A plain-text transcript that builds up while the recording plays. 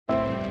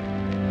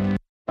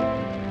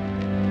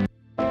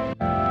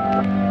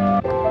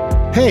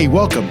Hey,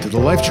 welcome to the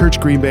Life Church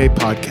Green Bay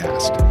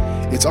podcast.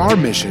 It's our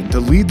mission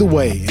to lead the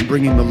way in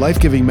bringing the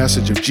life-giving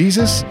message of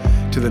Jesus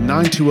to the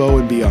 920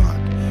 and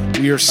beyond.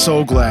 We are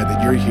so glad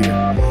that you're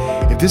here.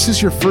 If this is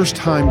your first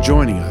time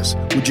joining us,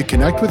 would you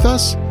connect with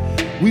us?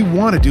 We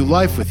want to do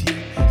life with you,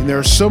 and there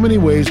are so many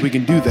ways we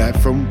can do that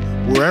from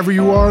wherever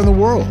you are in the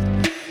world.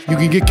 You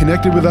can get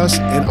connected with us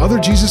and other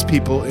Jesus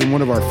people in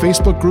one of our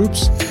Facebook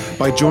groups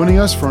by joining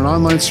us for an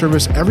online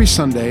service every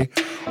Sunday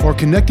or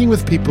connecting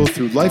with people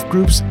through life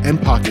groups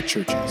and pocket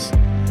churches.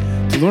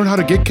 To learn how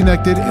to get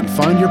connected and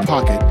find your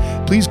pocket,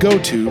 please go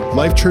to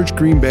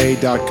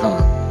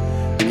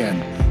lifechurchgreenbay.com.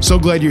 Again, so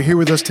glad you're here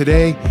with us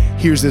today.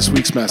 Here's this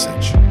week's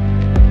message.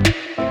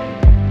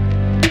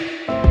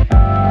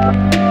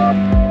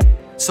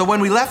 So when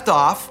we left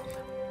off,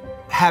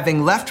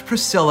 having left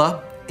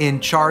Priscilla in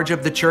charge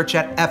of the church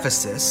at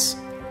Ephesus,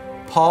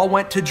 Paul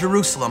went to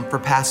Jerusalem for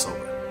Passover.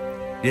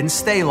 He didn't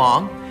stay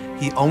long.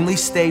 He only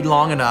stayed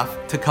long enough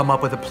to come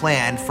up with a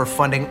plan for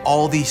funding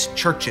all these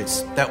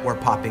churches that were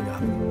popping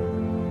up.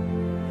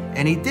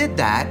 And he did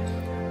that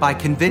by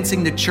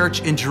convincing the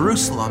church in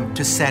Jerusalem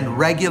to send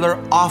regular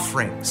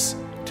offerings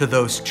to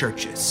those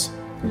churches.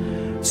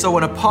 So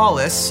when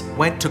Apollos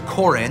went to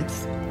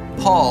Corinth,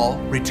 Paul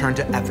returned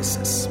to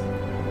Ephesus.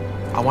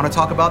 I want to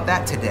talk about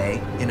that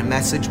today in a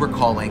message we're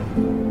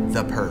calling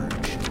The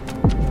Purge.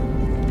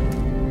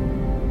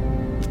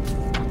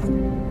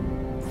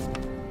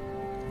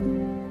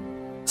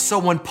 So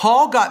when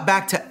Paul got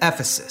back to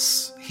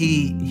Ephesus,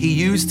 he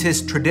used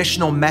his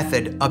traditional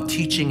method of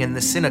teaching in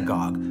the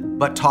synagogue,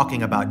 but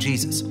talking about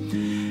Jesus.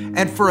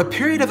 And for a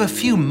period of a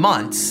few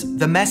months,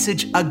 the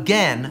message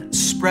again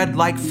spread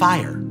like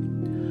fire.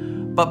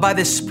 But by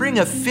the spring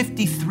of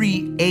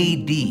 53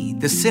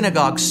 AD, the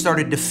synagogue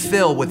started to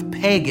fill with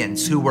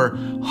pagans who were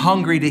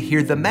hungry to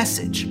hear the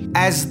message.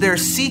 As their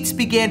seats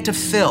began to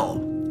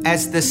fill,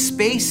 as the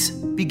space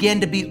began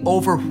to be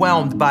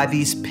overwhelmed by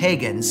these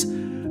pagans,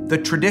 the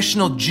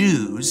traditional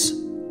Jews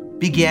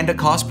began to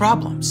cause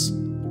problems.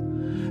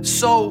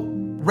 So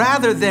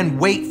rather than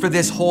wait for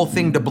this whole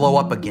thing to blow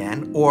up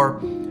again, or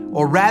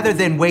rather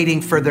than waiting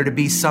for there to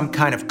be some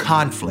kind of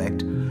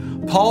conflict,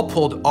 Paul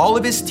pulled all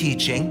of his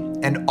teaching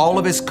and all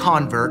of his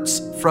converts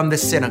from the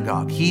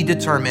synagogue. He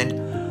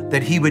determined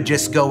that he would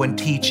just go and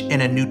teach in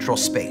a neutral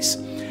space.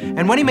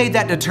 And when he made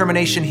that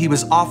determination, he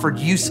was offered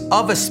use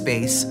of a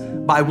space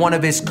by one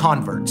of his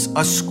converts,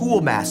 a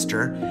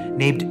schoolmaster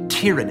named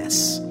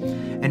Tyrannus.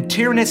 And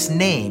Tyrannus'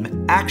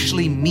 name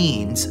actually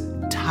means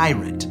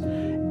tyrant.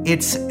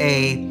 It's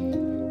a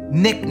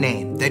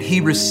nickname that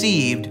he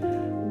received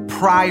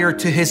prior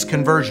to his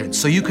conversion.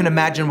 So you can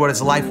imagine what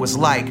his life was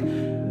like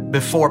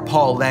before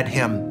Paul led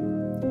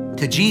him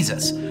to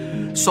Jesus.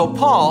 So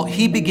Paul,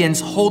 he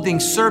begins holding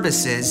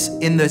services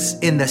in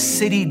the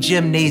city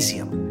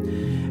gymnasium.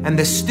 And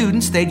the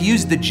students, they'd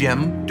use the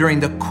gym during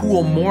the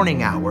cool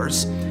morning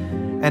hours.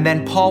 And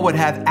then Paul would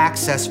have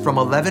access from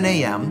 11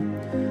 a.m.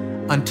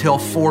 until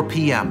 4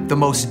 p.m., the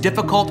most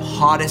difficult,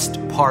 hottest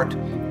part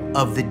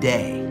of the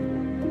day.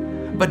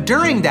 But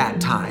during that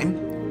time,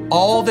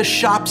 all the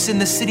shops in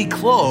the city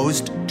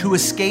closed to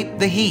escape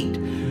the heat,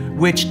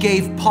 which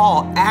gave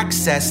Paul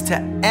access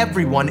to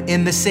everyone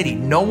in the city.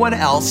 No one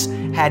else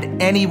had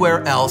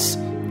anywhere else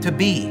to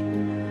be.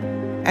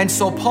 And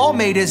so Paul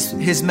made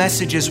his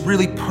messages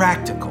really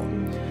practical.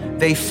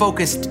 They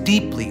focused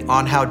deeply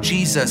on how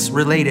Jesus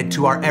related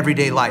to our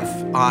everyday life,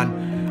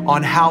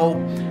 on how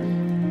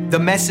the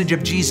message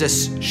of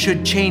Jesus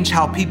should change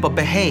how people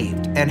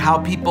behaved and how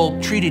people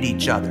treated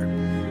each other.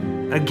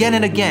 Again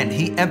and again,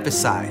 he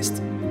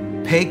emphasized,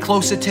 pay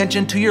close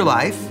attention to your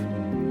life.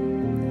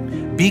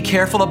 Be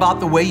careful about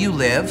the way you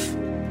live.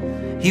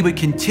 He would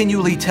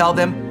continually tell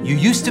them, you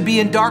used to be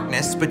in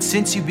darkness, but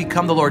since you've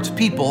become the Lord's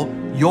people,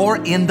 you're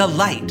in the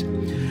light.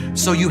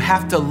 So you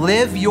have to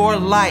live your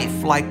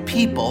life like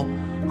people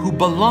who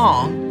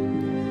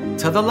belong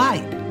to the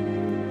light.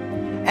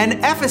 And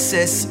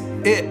Ephesus,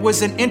 it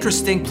was an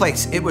interesting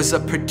place. It was a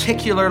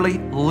particularly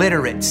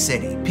literate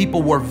city.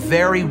 People were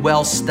very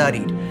well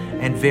studied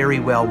and very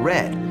well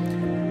read.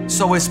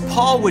 So as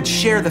Paul would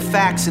share the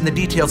facts and the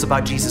details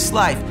about Jesus'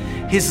 life,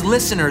 his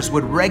listeners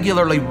would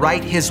regularly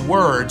write his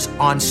words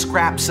on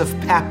scraps of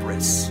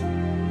papyrus.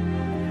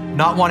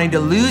 Not wanting to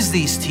lose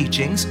these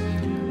teachings,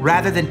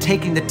 rather than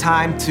taking the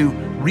time to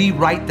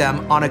rewrite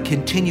them on a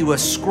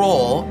continuous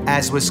scroll,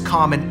 as was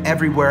common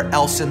everywhere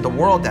else in the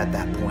world at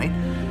that point,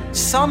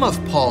 some of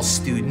Paul's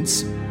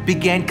students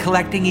began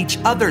collecting each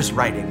other's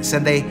writings,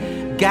 and they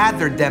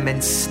gathered them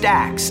in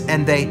stacks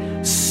and they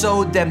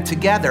sewed them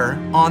together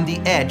on the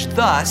edge.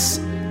 Thus,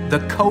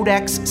 the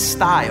Codex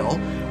style,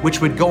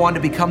 which would go on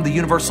to become the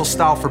universal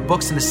style for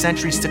books in the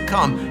centuries to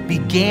come,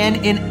 began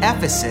in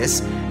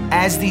Ephesus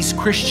as these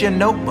Christian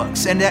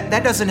notebooks. And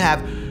that doesn't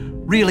have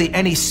really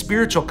any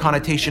spiritual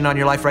connotation on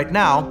your life right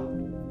now.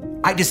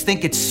 I just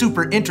think it's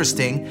super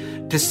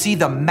interesting to see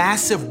the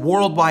massive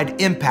worldwide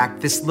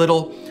impact this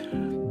little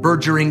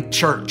burgeoning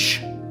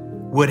church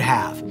would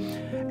have.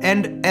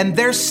 And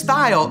their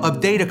style of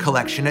data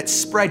collection, it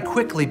spread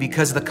quickly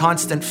because of the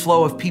constant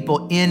flow of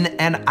people in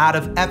and out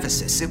of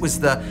Ephesus. It was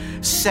the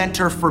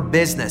center for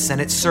business,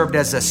 and it served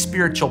as a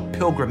spiritual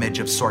pilgrimage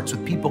of sorts,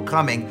 with people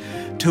coming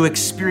to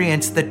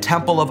experience the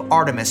Temple of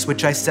Artemis,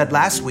 which I said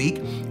last week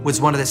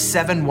was one of the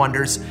 7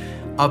 wonders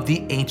of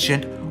the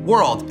ancient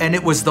world. And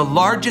it was the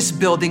largest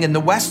building in the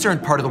western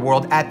part of the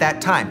world at that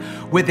time,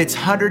 with its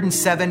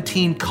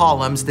 117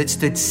 columns that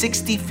stood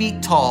 60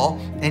 feet tall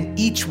and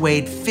each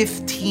weighed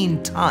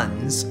 15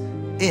 tons.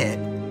 It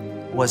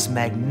was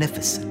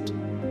magnificent.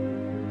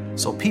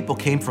 So people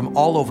came from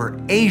all over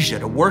Asia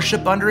to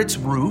worship under its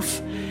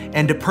roof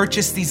and to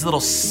purchase these little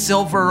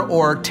silver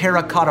or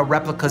terracotta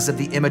replicas of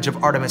the image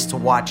of Artemis to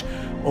watch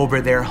over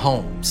their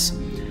homes.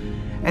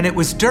 And it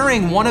was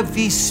during one of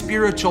these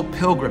spiritual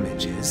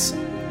pilgrimages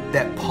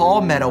that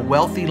Paul met a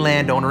wealthy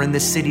landowner in the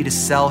city to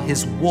sell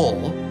his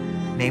wool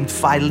named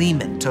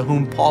Philemon, to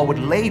whom Paul would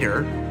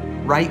later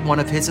write one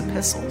of his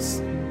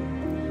epistles.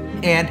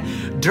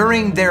 And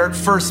during their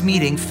first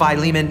meeting,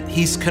 Philemon,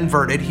 he's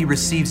converted, he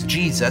receives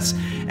Jesus,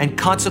 and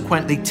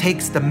consequently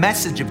takes the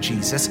message of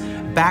Jesus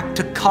back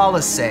to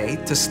Colossae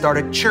to start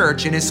a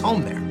church in his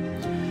home there.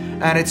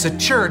 And it's a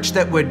church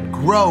that would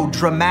grow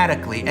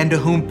dramatically, and to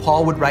whom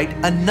Paul would write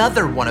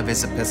another one of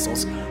his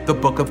epistles, the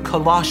book of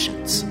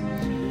Colossians.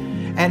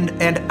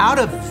 And out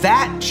of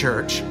that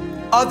church,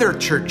 other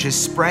churches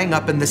sprang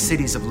up in the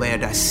cities of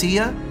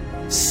Laodicea,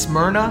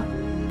 Smyrna,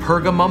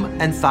 Pergamum,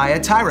 and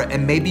Thyatira.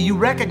 And maybe you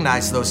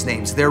recognize those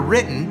names. They're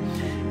written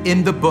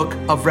in the book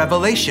of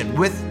Revelation.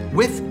 With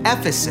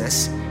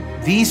Ephesus,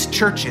 these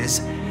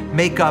churches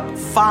make up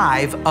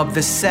 5 of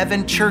the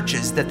 7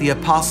 churches that the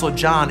Apostle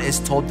John is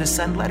told to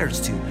send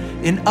letters to.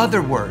 In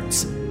other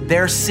words,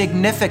 they're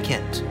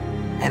significant.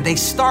 And they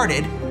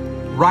started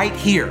right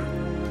here.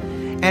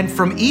 And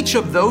from each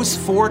of those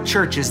 4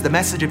 churches, the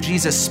message of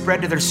Jesus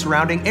spread to their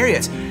surrounding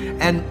areas.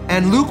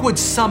 And Luke would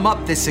sum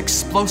up this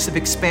explosive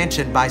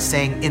expansion by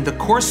saying, in the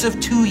course of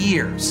 2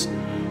 years,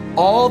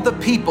 all the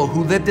people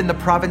who lived in the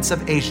province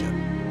of Asia,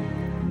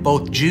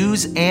 both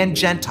Jews and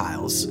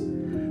Gentiles,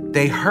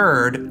 they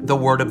heard the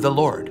word of the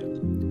Lord.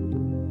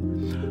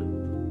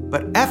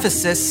 But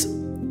Ephesus,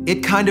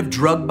 it kind of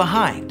dragged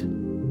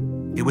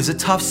behind. It was a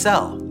tough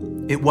sell.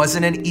 It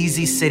wasn't an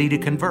easy city to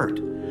convert.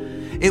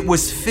 It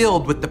was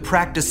filled with the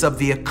practice of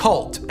the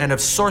occult and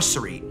of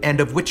sorcery and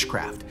of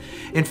witchcraft.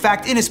 In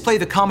fact, in his play,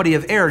 The Comedy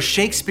of Errors,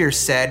 Shakespeare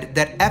said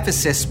that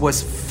Ephesus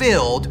was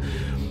filled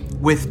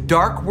with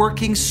dark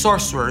working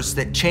sorcerers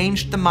that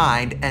changed the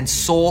mind and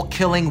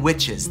soul-killing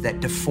witches that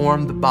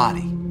deformed the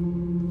body.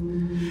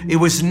 It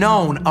was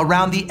known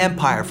around the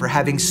empire for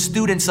having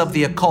students of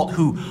the occult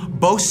who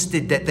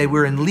boasted that they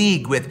were in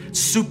league with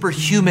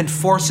superhuman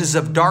forces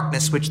of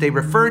darkness, which they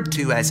referred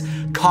to as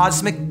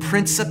cosmic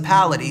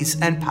principalities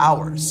and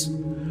powers.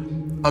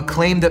 A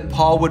claim that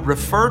Paul would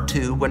refer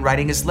to when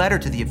writing his letter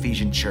to the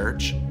Ephesian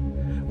church,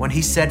 when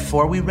he said,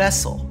 "For we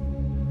wrestle,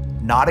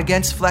 not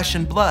against flesh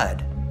and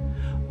blood,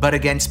 but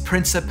against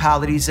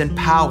principalities and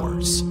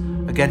powers,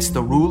 against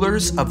the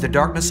rulers of the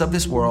darkness of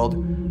this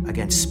world,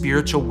 against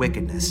spiritual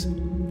wickedness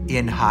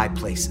in high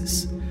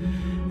places."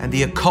 And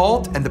the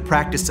occult and the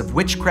practice of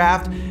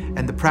witchcraft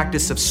and the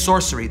practice of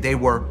sorcery, they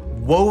were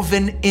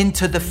woven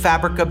into the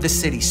fabric of the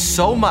city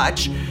so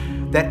much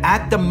that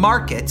at the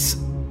markets,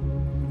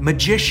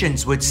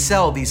 magicians would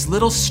sell these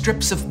little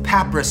strips of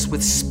papyrus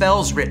with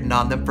spells written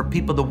on them for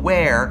people to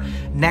wear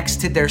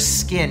next to their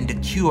skin to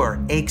cure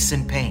aches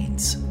and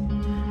pains.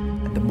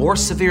 And the more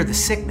severe the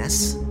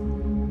sickness,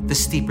 the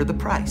steeper the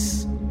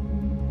price.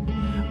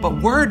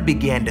 But word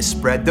began to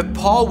spread that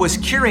Paul was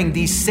curing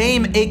these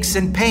same aches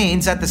and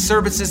pains at the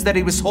services that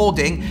he was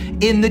holding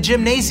in the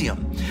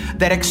gymnasium,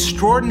 that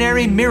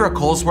extraordinary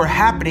miracles were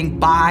happening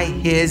by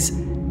his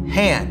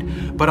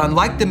hand. But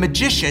unlike the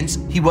magicians,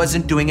 he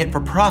wasn't doing it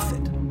for profit.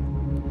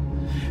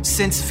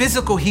 Since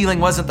physical healing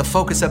wasn't the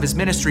focus of his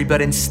ministry,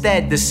 but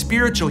instead the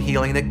spiritual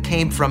healing that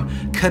came from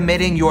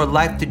committing your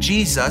life to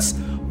Jesus,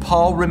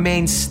 Paul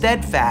remained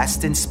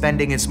steadfast in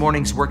spending his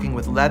mornings working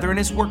with leather in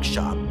his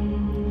workshop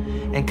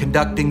and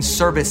conducting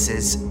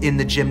services in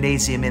the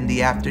gymnasium in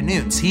the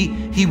afternoons.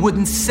 He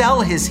wouldn't sell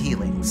his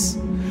healings,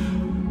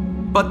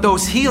 but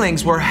those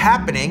healings were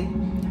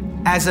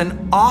happening as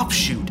an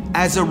offshoot,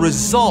 as a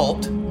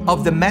result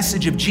of the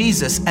message of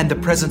Jesus and the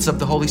presence of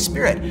the Holy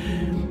Spirit.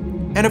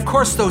 And of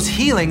course, those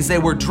healings, they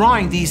were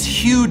drawing these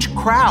huge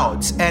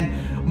crowds, and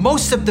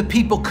most of the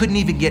people couldn't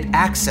even get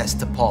access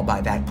to Paul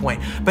by that point.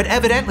 But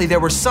evidently there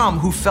were some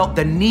who felt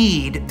the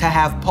need to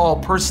have Paul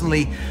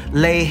personally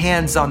lay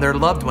hands on their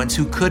loved ones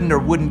who couldn't or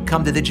wouldn't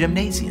come to the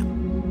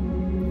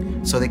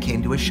gymnasium. So they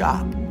came to his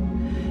shop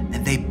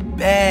and they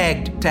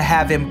begged to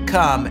have him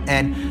come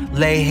and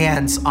lay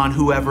hands on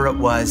whoever it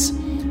was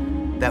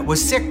that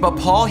was sick. But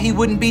Paul, he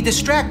wouldn't be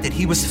distracted.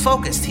 He was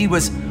focused. He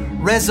was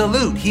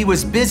resolute. He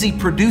was busy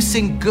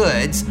producing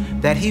goods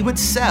that he would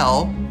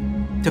sell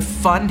to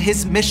fund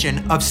his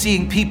mission of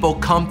seeing people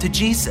come to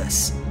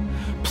Jesus.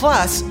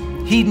 Plus,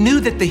 he knew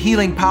that the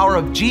healing power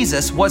of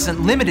Jesus wasn't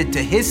limited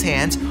to his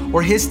hands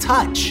or his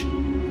touch.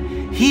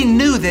 he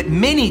knew that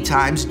many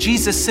times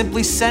Jesus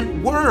simply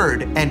sent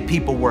word and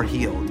people were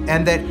healed.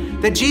 And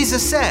that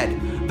Jesus said,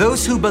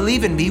 those who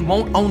believe in me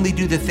won't only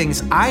do the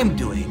things I'm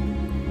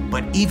doing,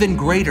 but even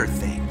greater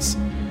things.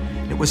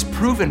 It was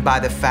proven by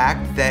the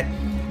fact that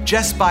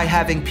just by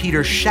having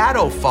Peter's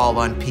shadow fall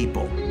on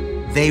people,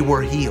 they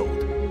were healed.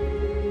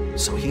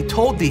 So he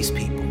told these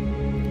people,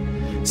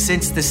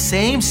 since the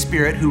same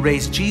Spirit who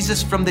raised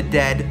Jesus from the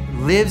dead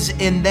lives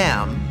in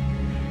them,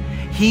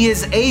 he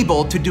is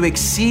able to do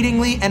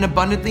exceedingly and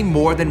abundantly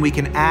more than we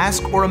can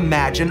ask or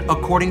imagine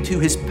according to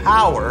his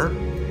power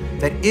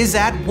that is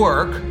at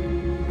work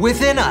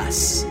within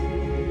us.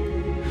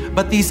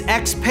 But these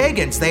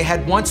ex-pagans, they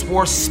had once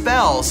wore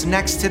spells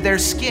next to their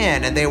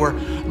skin, and they were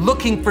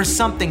looking for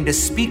something to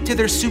speak to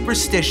their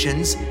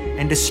superstitions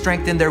and to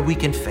strengthen their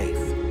weakened faith.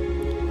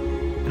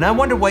 And I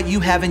wonder what you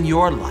have in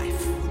your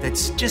life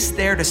that's just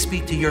there to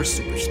speak to your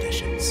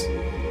superstitions.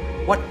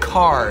 What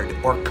card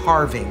or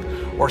carving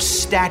or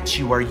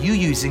statue are you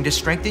using to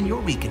strengthen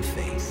your weakened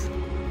faith?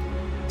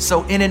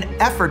 So in an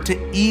effort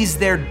to ease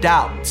their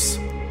doubts,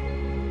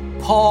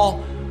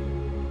 Paul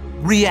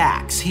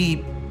reacts.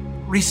 He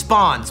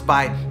responds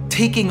by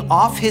taking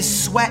off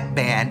his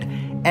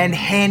sweatband and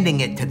handing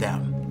it to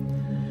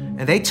them.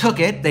 And they took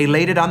it, they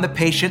laid it on the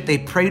patient, they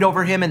prayed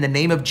over him in the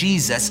name of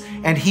Jesus,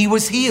 and he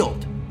was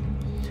healed.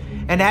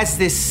 And as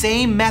this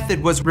same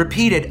method was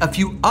repeated a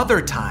few other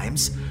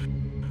times,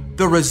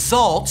 the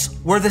results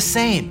were the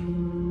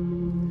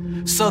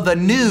same. So the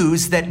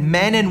news that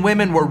men and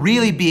women were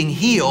really being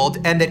healed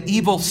and that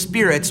evil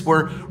spirits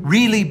were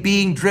really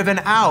being driven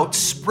out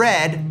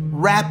spread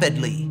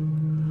rapidly.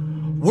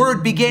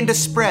 Word began to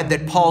spread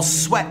that Paul's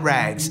sweat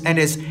rags and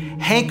his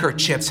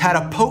handkerchiefs had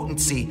a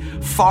potency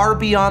far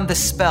beyond the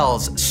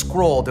spells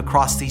scrolled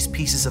across these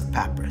pieces of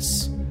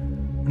papyrus.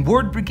 And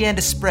word began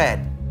to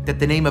spread that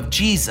the name of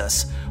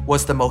Jesus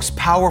was the most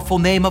powerful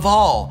name of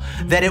all,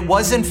 that it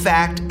was in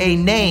fact a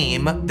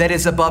name that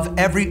is above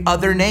every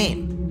other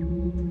name.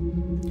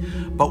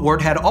 But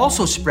word had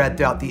also spread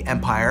throughout the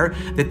empire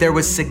that there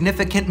was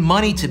significant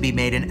money to be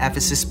made in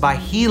Ephesus by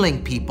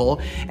healing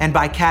people and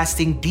by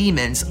casting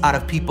demons out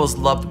of people's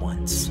loved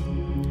ones.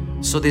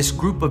 So this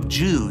group of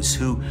Jews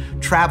who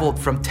traveled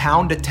from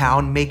town to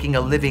town making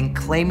a living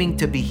claiming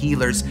to be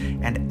healers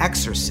and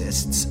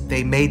exorcists,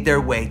 they made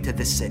their way to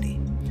the city.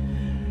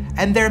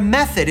 And their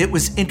method, it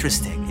was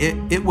interesting.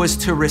 It was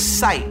to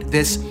recite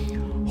this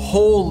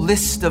whole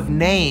list of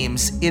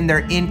names in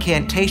their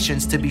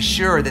incantations to be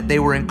sure that they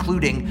were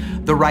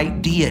including the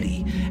right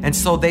deity. And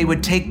so they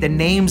would take the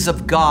names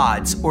of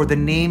gods or the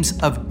names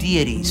of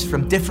deities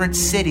from different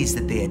cities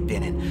that they had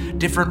been in,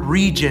 different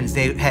regions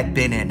they had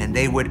been in, and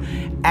they would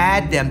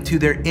add them to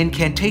their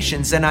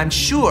incantations. And I'm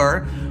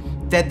sure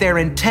that their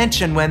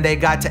intention when they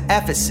got to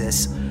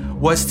Ephesus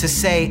was to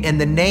say, in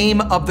the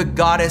name of the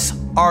goddess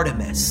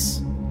Artemis.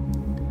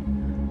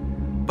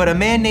 But a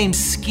man named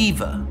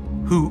Sceva,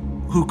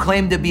 who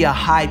claimed to be a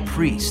high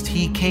priest,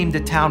 he came to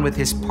town with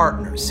his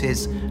partners,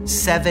 his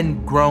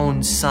 7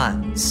 grown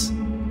sons.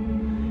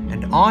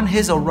 And on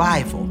his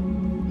arrival,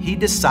 he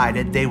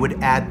decided they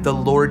would add the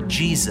Lord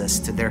Jesus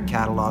to their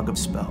catalog of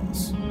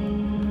spells.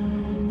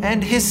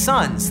 And his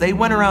sons, they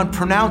went around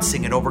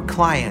pronouncing it over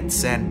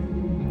clients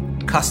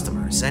and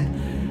customers.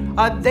 And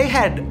they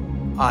had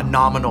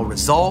nominal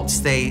results.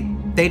 They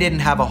didn't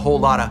have a whole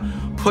lot of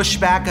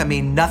pushback. I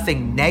mean,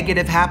 nothing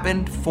negative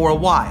happened for a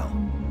while.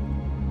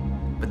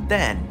 But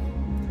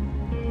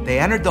then they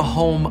entered the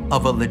home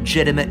of a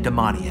legitimate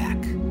demoniac,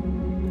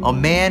 a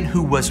man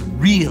who was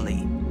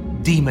really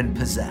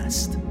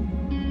demon-possessed.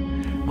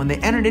 When they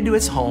entered into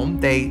his home,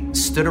 they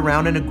stood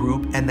around in a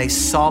group and they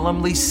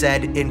solemnly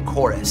said in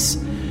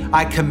chorus,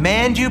 "I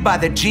command you by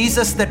the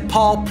Jesus that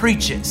Paul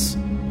preaches."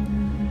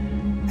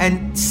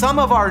 And some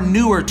of our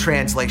newer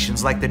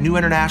translations, like the New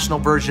International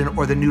Version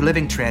or the New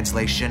Living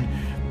Translation,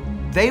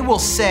 they will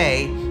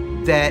say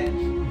that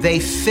they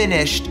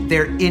finished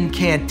their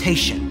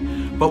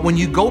incantation. But when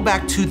you go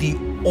back to the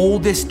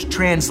oldest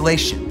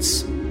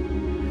translations,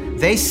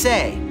 they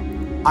say,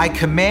 "I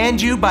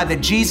command you by the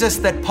Jesus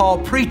that Paul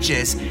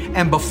preaches."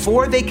 And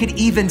before they could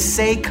even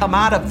say, "Come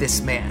out of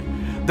this man,"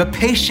 the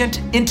patient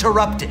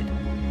interrupted.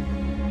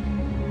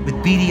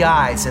 With beady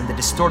eyes and the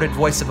distorted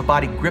voice of a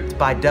body gripped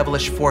by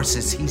devilish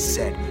forces, he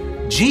said,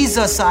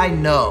 "Jesus I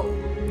know,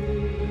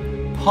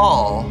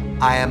 Paul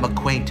I am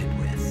acquainted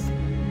with,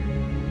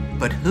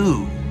 but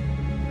who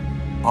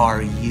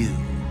are you?"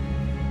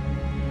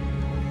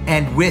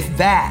 And with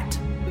that,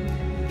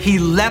 he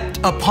leapt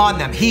upon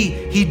them.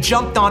 He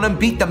jumped on them,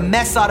 beat the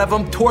mess out of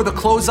them, tore the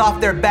clothes off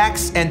their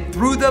backs, and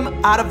threw them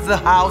out of the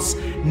house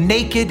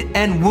naked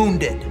and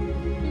wounded.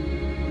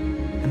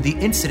 And the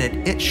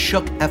incident, it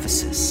shook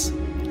Ephesus.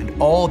 And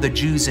all the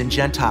Jews and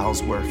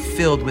Gentiles were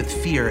filled with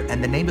fear,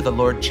 and the name of the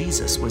Lord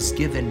Jesus was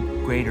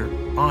given greater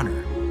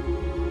honor.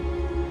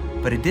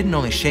 But it didn't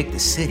only shake the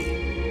city.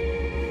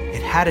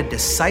 It had a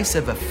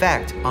decisive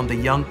effect on the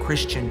young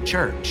Christian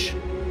church.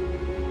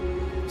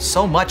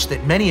 So much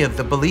that many of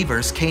the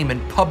believers came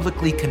and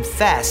publicly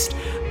confessed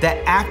that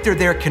after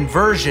their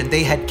conversion,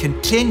 they had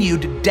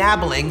continued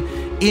dabbling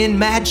in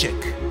magic,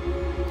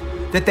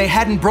 that they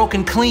hadn't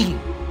broken clean.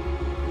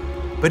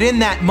 But in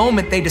that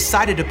moment, they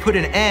decided to put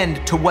an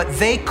end to what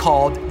they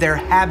called their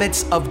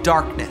habits of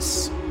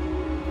darkness.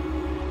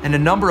 And a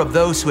number of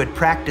those who had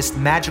practiced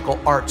magical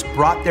arts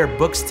brought their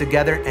books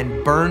together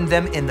and burned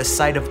them in the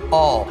sight of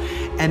all.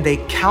 And they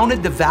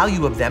counted the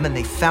value of them, and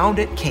they found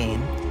it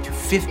came to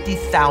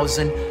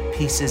 50,000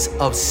 pieces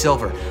of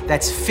silver.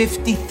 That's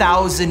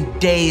 50,000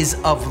 days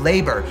of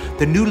labor.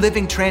 The New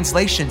Living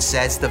Translation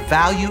says the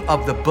value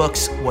of the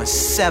books was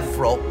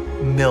several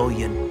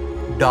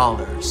 $million.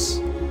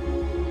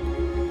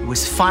 It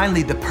was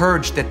finally the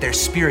purge that their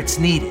spirits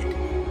needed.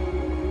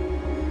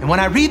 And when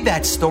I read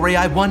that story,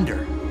 I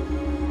wonder,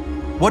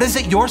 what is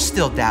it you're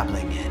still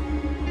dabbling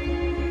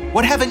in?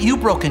 What haven't you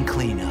broken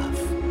clean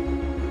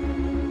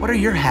of? What are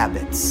your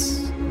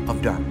habits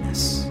of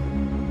darkness?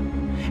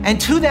 And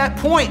to that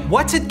point,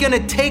 what's it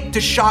gonna take to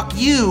shock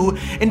you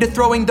into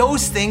throwing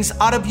those things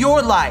out of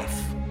your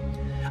life?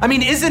 I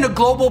mean, isn't a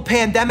global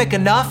pandemic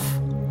enough?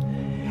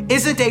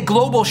 Isn't a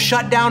global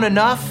shutdown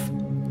enough?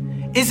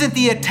 Isn't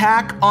the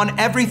attack on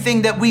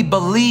everything that we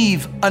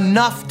believe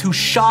enough to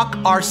shock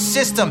our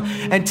system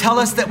and tell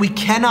us that we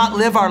cannot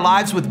live our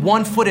lives with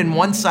one foot in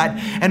one side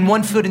and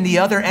one foot in the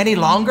other any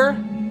longer?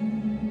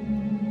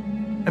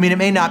 I mean, it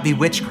may not be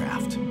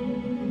witchcraft,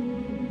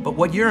 but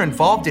what you're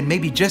involved in may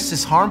be just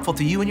as harmful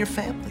to you and your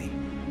family.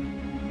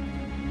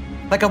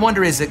 Like, I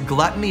wonder, is it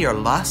gluttony or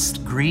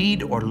lust,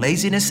 greed or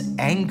laziness,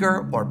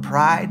 anger or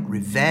pride,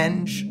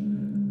 revenge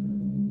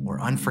or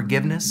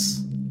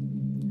unforgiveness?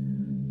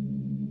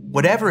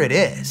 Whatever it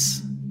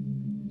is,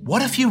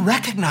 what if you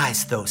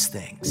recognize those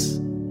things?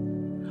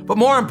 But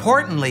more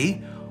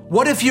importantly,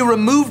 what if you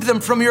removed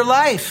them from your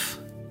life?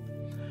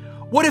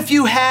 What if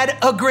you had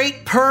a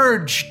great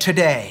purge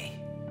today?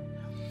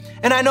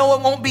 And I know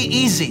it won't be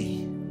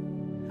easy.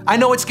 I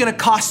know it's gonna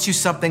cost you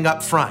something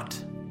up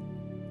front.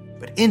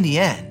 But in the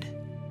end,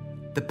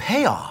 the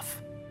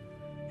payoff,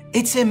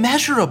 it's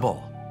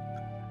immeasurable.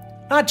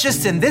 Not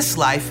just in this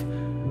life,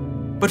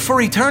 but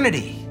for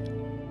eternity.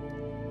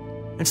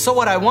 And so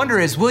what I wonder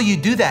is, will you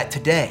do that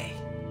today?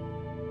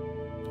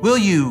 Will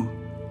you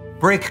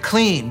break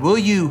clean? Will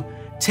you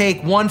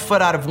take one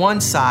foot out of one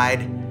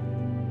side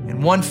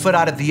and one foot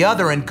out of the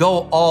other and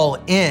go all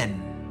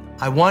in?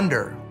 I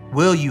wonder,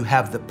 will you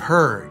have the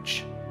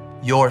purge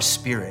your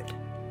spirit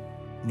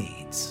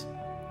needs?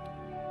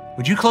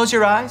 Would you close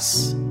your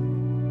eyes?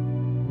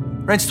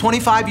 Friends,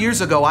 25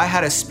 years ago, I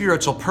had a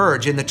spiritual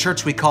purge. In the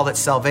church, we call it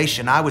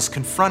salvation. I was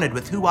confronted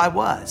with who I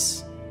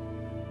was.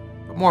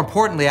 But more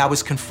importantly, I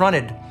was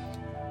confronted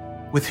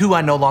with who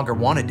I no longer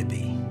wanted to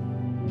be.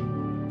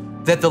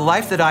 That the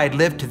life that I had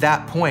lived to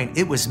that point,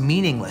 it was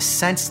meaningless,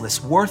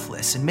 senseless,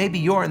 worthless. And maybe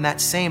you're in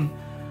that same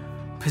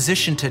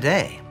position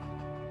today.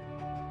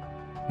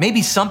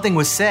 Maybe something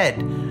was said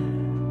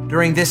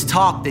during this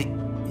talk that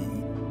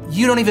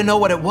you don't even know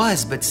what it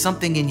was, but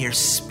something in your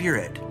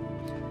spirit,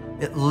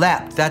 it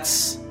leapt.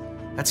 That's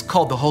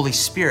called the Holy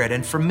Spirit.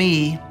 And for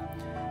me,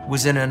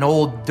 was in an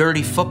old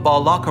dirty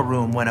football locker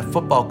room when a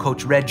football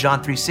coach read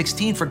John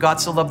 3:16, "For God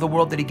so loved the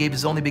world that he gave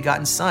his only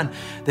begotten son,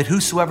 that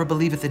whosoever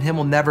believeth in him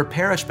will never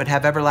perish but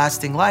have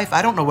everlasting life."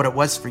 I don't know what it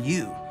was for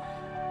you,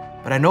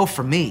 but I know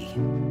for me,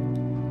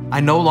 I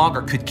no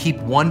longer could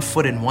keep one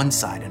foot in one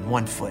side and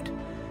one foot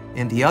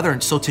in the other.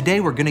 And so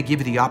today we're gonna give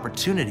you the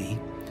opportunity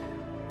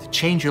to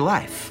change your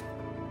life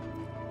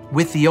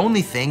with the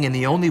only thing and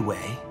the only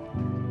way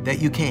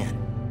that you can,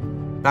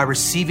 by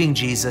receiving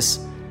Jesus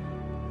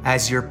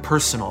as your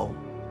personal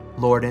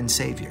Lord and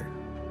Savior,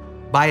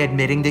 by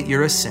admitting that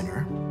you're a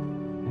sinner,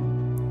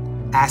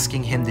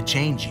 asking him to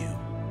change you,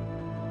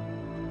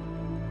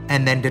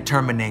 and then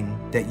determining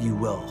that you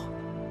will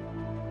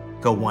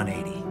go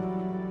 180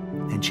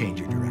 and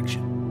change your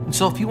direction. And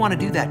so if you want to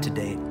do that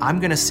today, I'm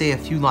going to say a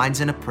few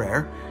lines in a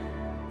prayer,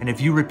 and if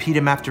you repeat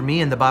them after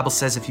me, and the Bible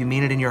says if you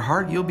mean it in your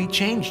heart, you'll be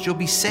changed, you'll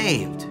be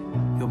saved,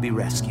 you'll be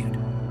rescued.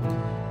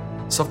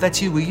 So if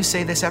that's you, will you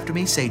say this after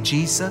me? Say,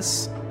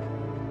 "Jesus,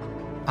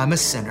 I'm a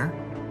sinner,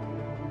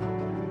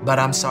 but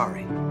I'm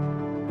sorry.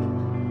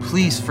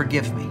 Please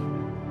forgive me.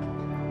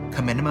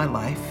 Come into my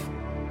life,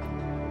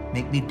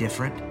 make me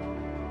different,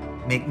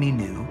 make me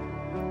new,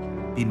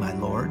 be my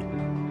Lord,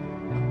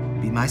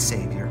 be my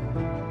Savior.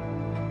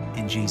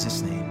 In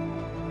Jesus' name,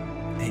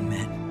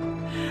 amen."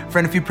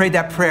 Friend, if you prayed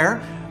that prayer,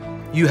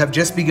 you have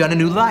just begun a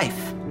new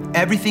life.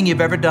 Everything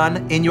you've ever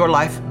done in your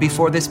life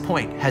before this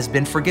point has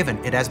been forgiven.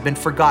 It has been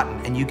forgotten,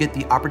 and you get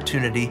the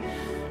opportunity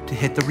to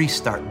hit the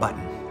restart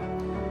button.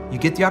 You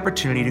get the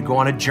opportunity to go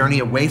on a journey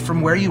away from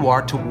where you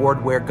are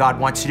toward where God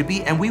wants you to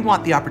be, and we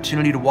want the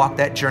opportunity to walk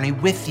that journey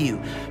with you.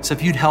 So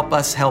if you'd help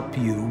us help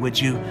you, would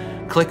you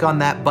click on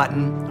that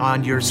button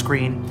on your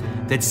screen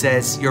that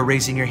says you're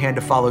raising your hand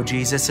to follow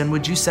Jesus, and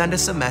would you send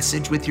us a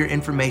message with your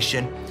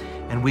information,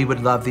 and we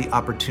would love the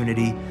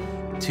opportunity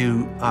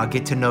to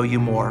get to know you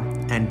more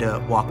and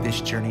walk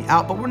this journey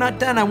out. But we're not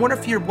done. I wonder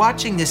if you're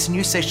watching this and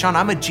you say, "Sean,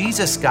 I'm a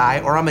Jesus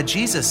guy or I'm a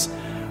Jesus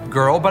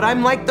girl, but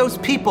I'm like those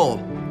people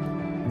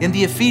in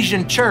the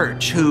Ephesian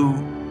church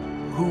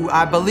who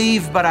I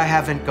believe, but I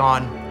haven't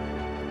gone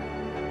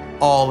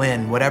all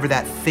in, whatever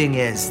that thing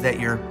is that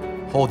you're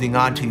holding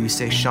on to, you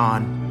say,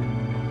 Sean,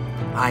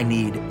 I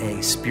need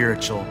a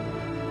spiritual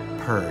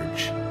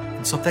purge.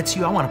 And so if that's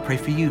you, I want to pray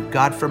for you.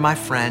 God, for my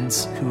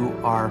friends who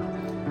are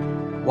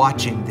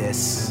watching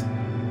this,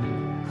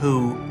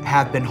 who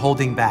have been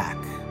holding back.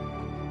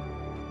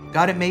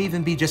 God, it may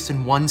even be just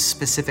in one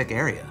specific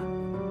area.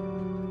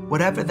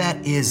 Whatever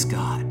that is,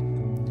 God,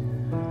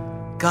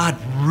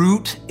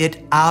 root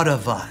it out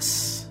of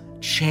us.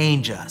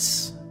 Change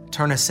us.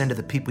 Turn us into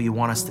the people you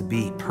want us to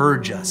be.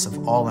 Purge us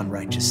of all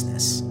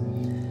unrighteousness.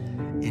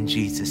 In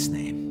Jesus'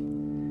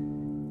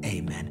 name,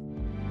 amen.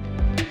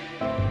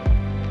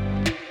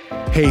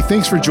 Hey,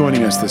 thanks for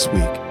joining us this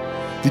week.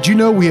 Did you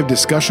know we have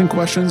discussion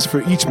questions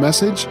for each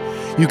message?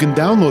 You can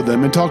download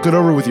them and talk it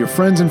over with your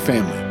friends and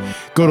family.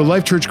 Go to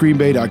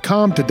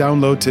lifechurchgreenbay.com to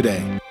download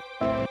today.